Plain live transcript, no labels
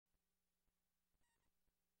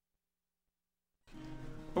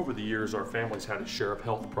Over the years, our family's had a share of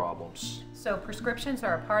health problems. So prescriptions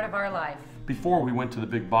are a part of our life. Before we went to the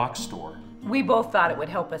big box store. We both thought it would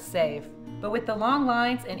help us save. But with the long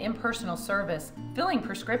lines and impersonal service, filling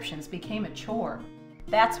prescriptions became a chore.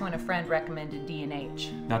 That's when a friend recommended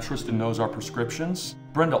D&H. Now Tristan knows our prescriptions.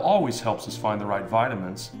 Brenda always helps us find the right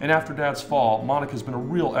vitamins. And after Dad's fall, Monica's been a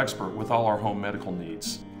real expert with all our home medical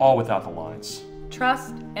needs. All without the lines.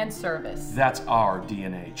 Trust and service. That's our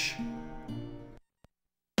D&H.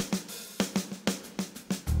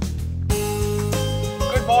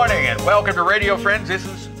 Good morning and welcome to Radio Friends. This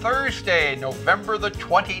is Thursday, November the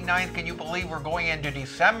 29th. Can you believe we're going into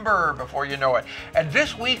December before you know it? And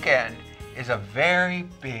this weekend is a very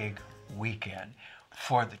big weekend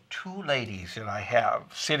for the two ladies that I have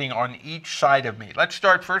sitting on each side of me. Let's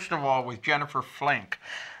start first of all with JENNIFER FLINK,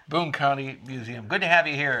 Boone County Museum. Good to have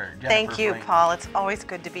you here, JENNIFER. Thank you, FLINK. Paul. It's always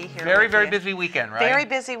good to be here. Very busy weekend, right? Very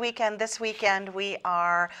busy weekend. This weekend we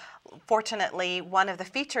are fortunately one of the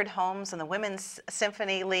featured homes in the Women's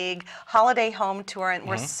Symphony League holiday home tour, and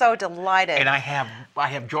we're so delighted. And I have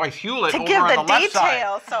JOYCE HULLETT to over give on the the left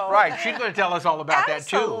details. side. So right, she's going to tell us all about that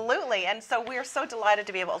too. Absolutely, and so we're so delighted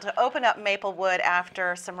to be able to open up Maplewood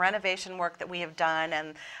after some renovation work that we have done,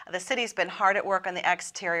 and the city's been hard at work on the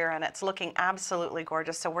exterior, and it's looking absolutely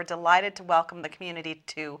gorgeous. So we're delighted to welcome the community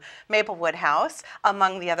to Maplewood House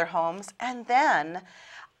among the other homes, and then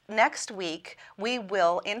next week, we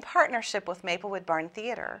will, in partnership with Maplewood Barn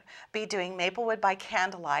Theatre, be doing Maplewood by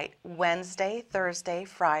Candlelight Wednesday, Thursday,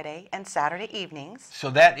 Friday, and Saturday evenings. So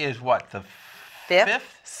that is what, the 5th,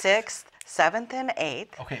 6th, 7th, and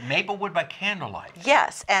 8th. Okay, Maplewood by Candlelight.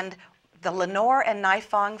 Yes, and the Lenore and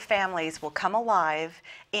Nifong families will come alive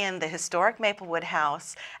in the historic Maplewood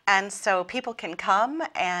House, and so people can come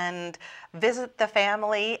and visit the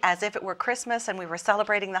family as if it were Christmas and we were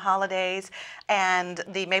celebrating the holidays, and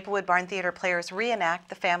the Maplewood Barn Theatre players reenact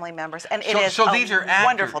the family members, and it is these are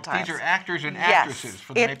wonderful time. These are actors and actresses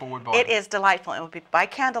for the Maplewood Barn. It is delightful. It will be by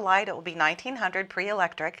candlelight. It will be 1900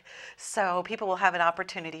 pre-electric, so people will have an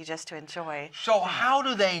opportunity just to enjoy. So how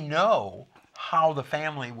do they know how the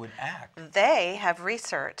family would act? They have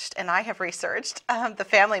researched, and I have researched the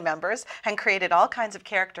family members and created all kinds of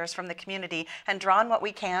characters from the community and drawn what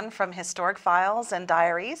we can from historic files and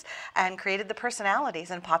diaries and created the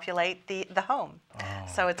personalities and populate the home. Oh,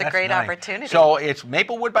 so it's a great opportunity. So it's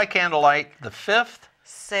Maplewood by Candlelight, the 5th,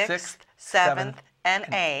 6th, 7th, and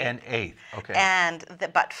 8th. And 8th, okay.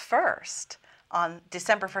 And but first, on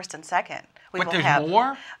December 1st and 2nd, there's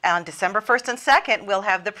more? On December 1st and 2nd, we'll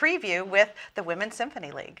have the preview with the Women's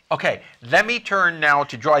Symphony League. Okay, let me turn now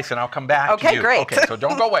to JOYCE, and I'll come back to you. Okay, great. Okay, so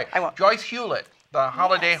don't go away. I won't. JOYCE HULLETT, the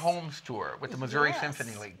Holiday Homes Tour with the Missouri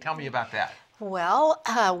Symphony League. Tell me about that. Well,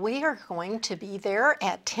 we are going to be there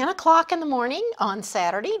at 10 o'clock in the morning on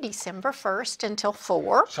Saturday, December 1st until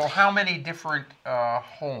 4. So how many different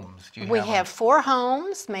homes do you have? We have 4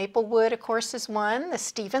 homes. Maplewood, of course, is one. The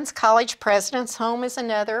Stevens College President's Home is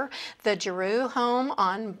another. The Giroux Home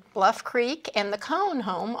on Bluff Creek and the Cone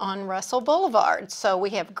Home on Russell Boulevard. So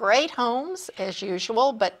we have great homes, as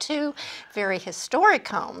usual, but 2 very historic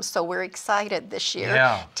homes. So we're excited this year.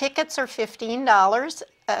 Yeah. Tickets are $15.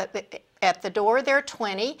 At the door, they're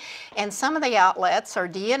 $20, and some of the outlets are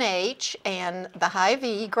D&H and the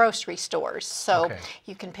Hy-Vee grocery stores, so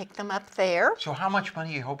you can pick them up there. So how much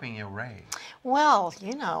money are you hoping you'll raise? Well,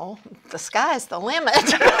 you know, the sky's the limit.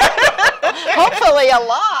 Hopefully a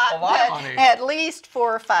lot, of money. At least $4,000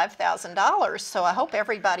 or $5,000, so I hope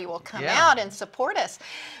everybody will come out and support us.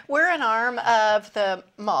 We're an arm of the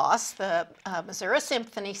MOS, the Missouri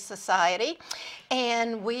Symphony Society,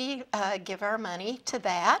 and we give our money to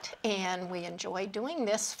that, and we enjoy doing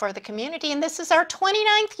this for the community, and this is our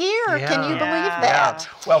 29th year. Can you believe that?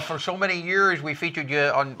 Yeah. Well, for so many years, we featured you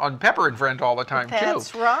on Pepper and Friends all the time, too.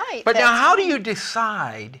 That's right. But now, how do you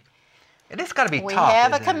decide? And it's got to be tough. We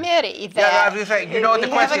have a committee. Yeah, I was going to say, you know what the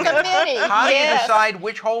question is? How do you decide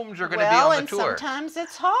which homes are going to be on the tour? Well, and sometimes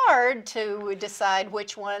it's hard to decide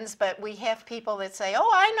which ones, but we have people that say,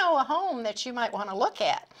 oh, I know a home that you might want to look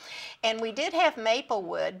at. And we did have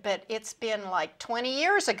Maplewood, but it's been like 20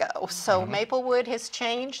 years ago. So Maplewood has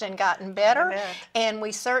changed and gotten better. And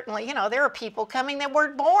we certainly, you know, there are people coming that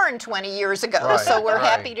weren't born 20 years ago. So we're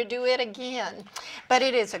happy to do it again. But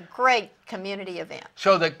it is a great community event.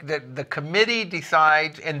 So the committee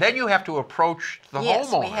decides, and then you have to approach the homeowner, right?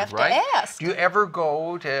 Yes, we have to ask. Do you ever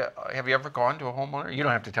go to, have you ever gone to a homeowner? You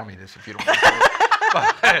don't have to tell me this if you don't want to.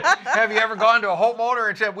 But have you ever gone to a homeowner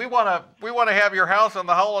and said, we want to have your house on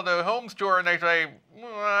the Holiday Homes Tour, and they say,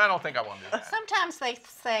 well, I don't think I want to do that. Sometimes they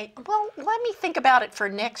say, well, let me think about it for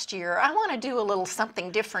next year. I want to do a little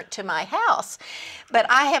something different to my house. But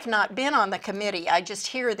I have not been on the committee. I just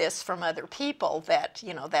hear this from other people that,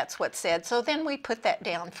 you know, that's what's said. So then we put that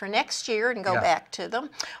down for next year and go back to them.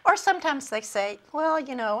 Or sometimes they say, well,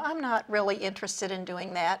 you know, I'm not really interested in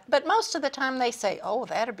doing that. But most of the time they say, oh,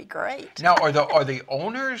 that'd be great. Now, are the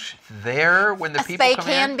owners there when the people They come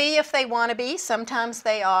can in? be if they want to be. Sometimes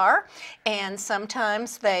they are. And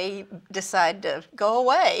sometimes they decide to go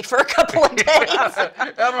away for a couple of days.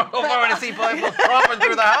 I don't know if I want to see people stomping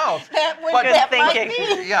through the house. That would But- that Good might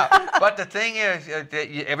thinking. be. Yeah, but the thing is,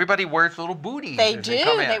 everybody wears little booties. They as do.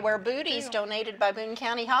 come in. They wear booties donated by Boone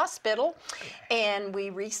County Hospital, and we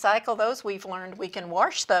recycle those. We've learned we can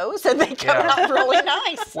wash those, and they come out really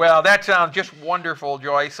nice. Well, that sounds just wonderful,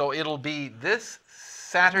 Joy. So it'll be this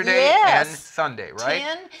Saturday Yes. and Sunday,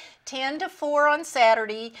 right? 10 to 4 on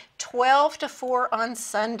Saturday, 12 to 4 on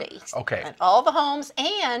Sunday. Okay. And all the homes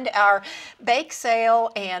and our bake sale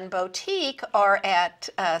and boutique are at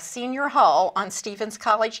Senior Hall on Stevens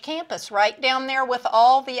College campus, right down there with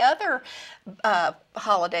all the other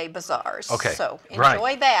holiday bazaars. Okay, So right.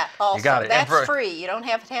 enjoy that also. You got it. And That's for- free. You don't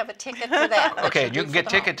have to have a ticket for that. but Okay, do you can for get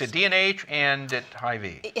the tickets homes. at D&H and at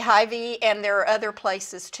Hy-Vee. Hy-Vee, and there are other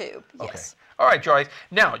places too. Okay. Yes. All right, Joyce.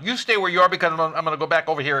 Now, you stay where you are because I'm going to go back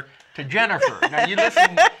over here to Jennifer. Now, you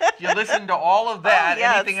listen to all of that. Oh,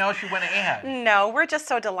 yes. Anything else you want to add? No, we're just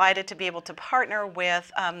so delighted to be able to partner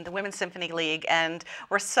with the Women's Symphony League, and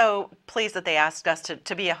we're so pleased that they asked us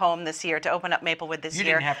to be a home this year, to open up Maplewood this You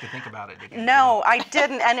year. didn't have to think about it, did you? No, I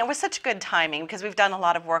didn't, and it was such good timing because we've done a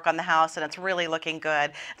lot of work on the house and it's really looking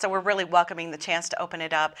good. So we're really welcoming the chance to open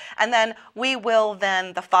it up. And then we will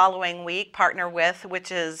then the following week partner with,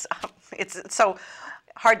 which is, it's so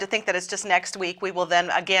hard to think that it's just next week. We will then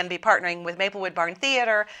again be partnering with Maplewood Barn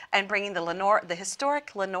Theatre and bringing the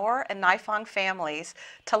historic Lenore and Nifong families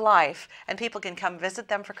to life, and people can come visit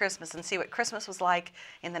them for Christmas and see what Christmas was like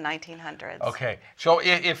in the 1900s. Okay, so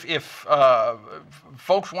if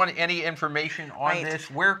folks want any information on Right.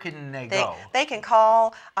 this, where can they go? They can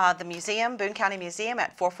call the museum, Boone County Museum,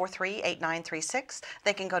 at 443-8936.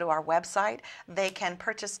 They can go to our website. They can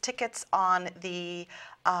purchase tickets on the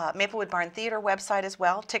Maplewood Barn Theatre website as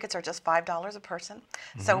well. Tickets are just $5 a person.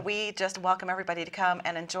 So we just welcome everybody to come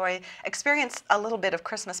and experience a little bit of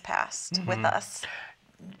Christmas past with us.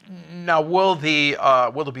 Now, will the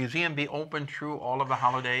museum be open through all of the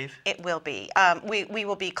holidays? It will be. We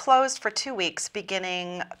will be closed for 2 weeks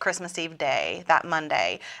beginning Christmas Eve day, that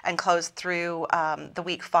Monday, and closed through the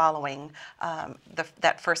week following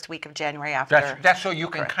that first week of January after. That's so you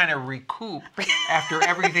can kind of recoup after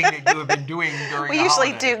everything that you have been doing during We the usually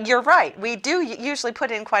holidays. do. You're right. We do usually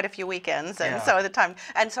put in quite a few weekends, and Yeah. so at the time,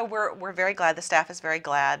 and so we're very glad. The staff is very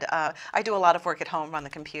glad. I do a lot of work at home on the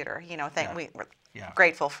computer. You know, we're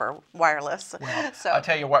grateful for wireless. Well, So I'll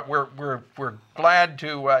tell you what, we're glad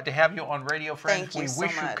to have you on Radio Friends. Thank you we so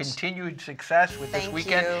wish much. you continued success with this Thank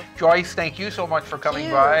weekend. you. Joyce, thank you so much for coming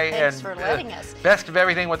you. by. Thanks and for letting us. Best of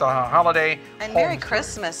everything with the holiday. and Merry home service.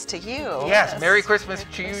 Christmas to you. Yes, Merry Christmas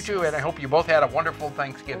to you too, and I hope you both had a wonderful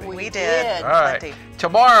Thanksgiving. We did. did. All right. Plenty.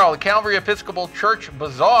 Tomorrow, the Calvary Episcopal Church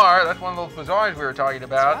Bazaar. That's one of those bazaars we were talking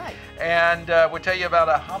about. right. And we'll tell you about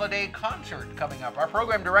a holiday concert coming up. Our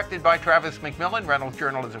program directed by Travis McMillan, Reynolds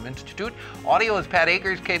Journalism Institute. Audio is Pat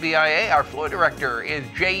Akers, KBIA. Our floor director is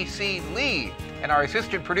J.C. Lee. And our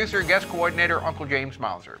assistant producer and guest coordinator, Uncle James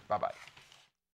Mauser. Bye-bye.